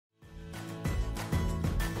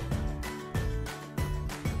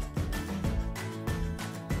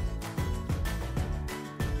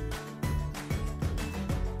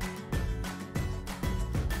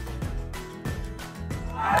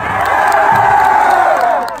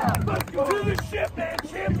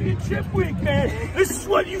championship week, man. This is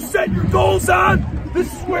what you set your goals on.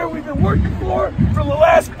 This is where we've been working for the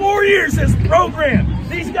last 4 years as a program.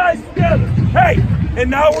 These guys together. Hey, and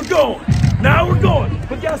now we're going. Now we're going.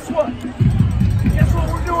 But guess what? Guess what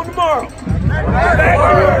we're doing tomorrow? Back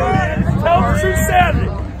here, man. Tell us on Saturday.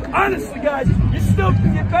 Honestly, guys, you still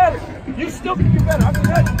can get better. You still can get better. I mean,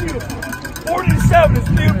 that's beautiful. 40-7 is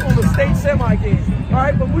beautiful, the state semi games. All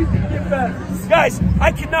right, but we can get better. Guys,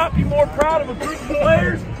 I cannot be more proud of a group of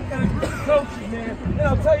players and a group of coaches, man. And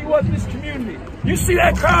I'll tell you what, this community. You see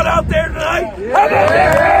that crowd out there tonight? Yeah. How about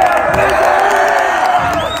that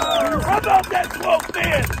crowd? How about that 12th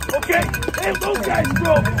man? Okay? And those guys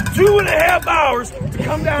drove 2.5 hours to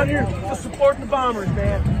come down here to support the Bombers,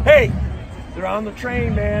 man. Hey, they're on the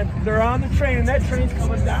train, man. They're on the train, and that train's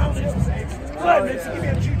coming down. Go ahead, Mitch, give me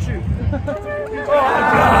a choo-choo. Oh,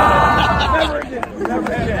 never again.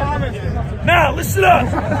 Never again. Now, listen up.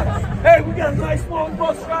 Hey, we got a nice long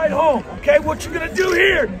bus ride home. Okay, what you're going to do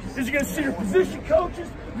here is you're going to see your position coaches,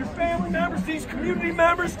 your family members, these community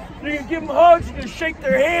members. You're going to give them hugs. You're going to shake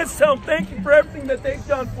their hands, tell them thank you for everything that they've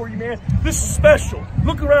done for you, man. This is special.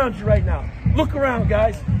 Look around you right now. Look around,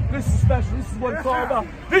 guys. This is special. This is what it's all about.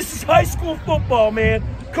 This is high school football, man.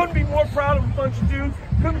 Couldn't be more proud of a bunch of dudes.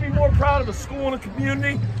 Couldn't be more proud of a school and a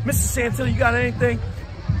community. Mrs. Santilli, you got anything?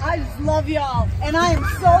 I just love y'all, and I am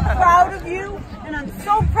so proud of you, and I'm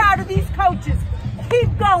so proud of these coaches.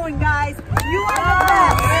 Keep going, guys. You are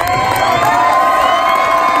the best.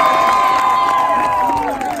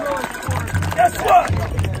 Guess what?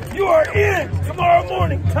 You are in tomorrow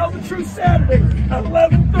morning. Tell the Truth Saturday at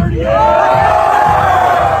 11:30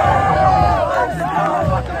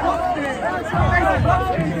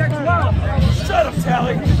 Shut up,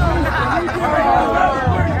 Tally. All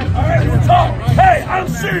right, we'll talk. Hey, I'm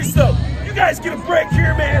serious though. You guys get a break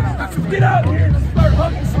here, man. So get out here and start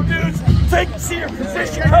hugging some dudes. Take and see your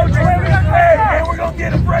position coaches. Hey, man, we're gonna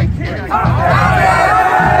get a break here.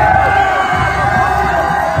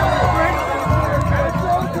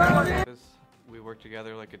 We work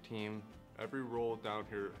together like a team. Every role down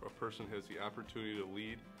here, a person has the opportunity to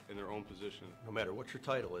lead in their own position. No matter what your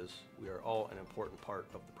title is, we are all an important part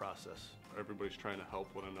of the process. Everybody's trying to help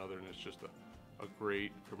one another, and it's just a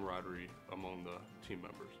great camaraderie among the team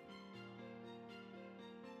members.